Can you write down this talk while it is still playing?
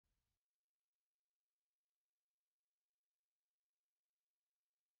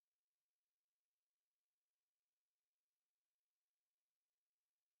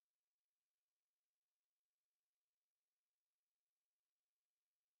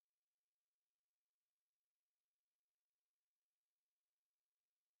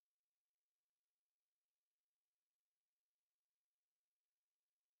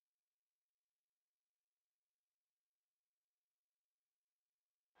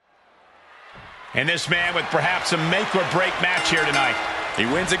And this man with perhaps a make-or-break match here tonight. He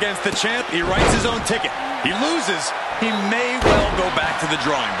wins against the champ, he writes his own ticket. He loses, he may well go back to the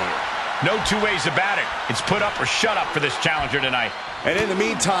drawing board. No two ways about it. It's put up or shut up for this challenger tonight. And in the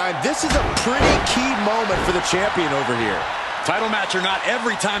meantime, this is a pretty key moment for the champion over here. Title match or not,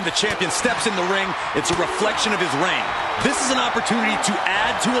 every time the champion steps in the ring, it's a reflection of his reign. This is an opportunity to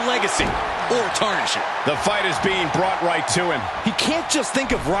add to a legacy or tarnish it. The fight is being brought right to him. He can't just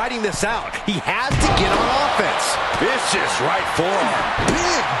think of riding this out. He has to get on offense. Vicious right forearm.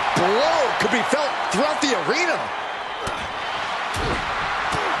 Big blow could be felt throughout the arena.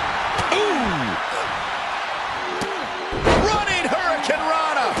 Ooh! Running Hurricane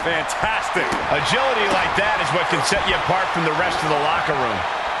Rana. Fantastic. Agility like that is what can set you apart from the rest of the locker room.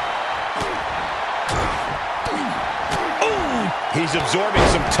 Ooh! He's absorbing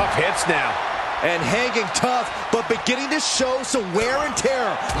some tough hits now. And hanging tough, but beginning to show some wear and tear.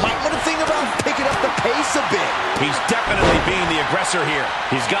 Might want to think about picking up the pace a bit. He's definitely being the aggressor here.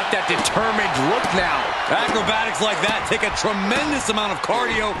 He's got that determined look now. Acrobatics like that take a tremendous amount of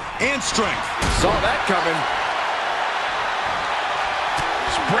cardio and strength. Saw that coming.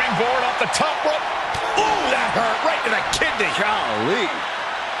 Springboard off the top rope. Ooh, that hurt right to the kidney. Golly.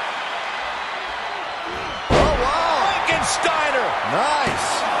 Oh, wow. Frankensteiner. Nice.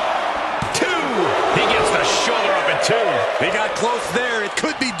 He gets the shoulder up in two. He got close there. It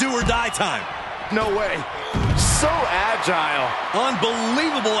could be do or die time. No way. So agile.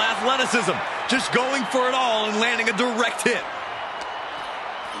 Unbelievable athleticism. Just going for it all and landing a direct hit.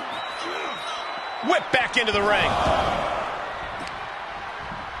 Whip back into the ring.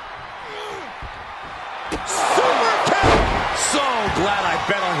 Super kick. So glad I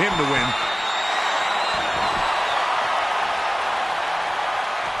bet on him to win.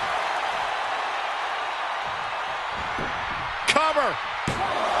 Cover.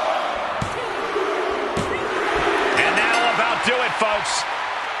 And that'll about do it, folks.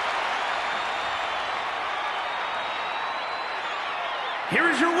 Here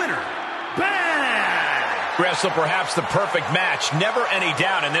is your winner, Bang! Wrestle perhaps the perfect match. Never any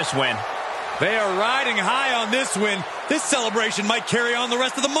doubt in this win. They are riding high on this win. This celebration might carry on the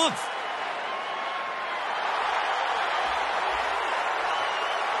rest of the month.